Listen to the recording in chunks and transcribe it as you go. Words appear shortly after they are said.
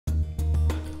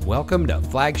Welcome to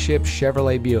Flagship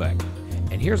Chevrolet Buick,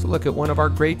 and here's a look at one of our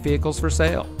great vehicles for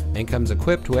sale, and comes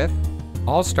equipped with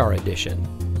All-Star Edition,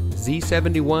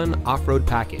 Z71 Off-Road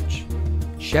Package,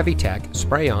 Chevy Tech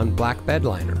Spray-On Black Bed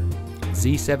Liner,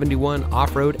 Z71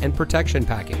 Off-Road and Protection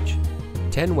Package,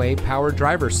 10-way power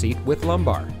driver's seat with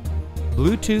lumbar,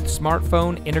 Bluetooth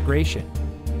smartphone integration,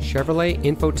 Chevrolet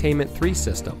Infotainment 3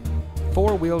 system,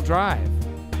 4-wheel drive,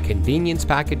 Convenience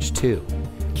Package 2,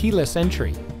 keyless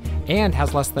entry, and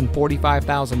has less than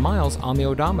 45,000 miles on the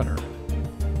odometer.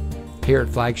 Here at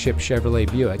Flagship Chevrolet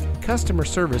Buick, customer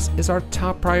service is our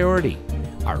top priority.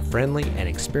 Our friendly and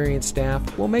experienced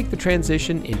staff will make the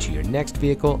transition into your next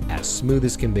vehicle as smooth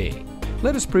as can be.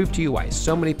 Let us prove to you why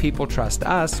so many people trust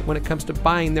us when it comes to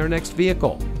buying their next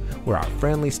vehicle, where our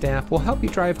friendly staff will help you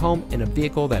drive home in a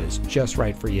vehicle that is just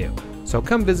right for you. So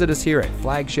come visit us here at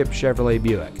Flagship Chevrolet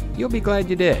Buick. You'll be glad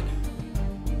you did.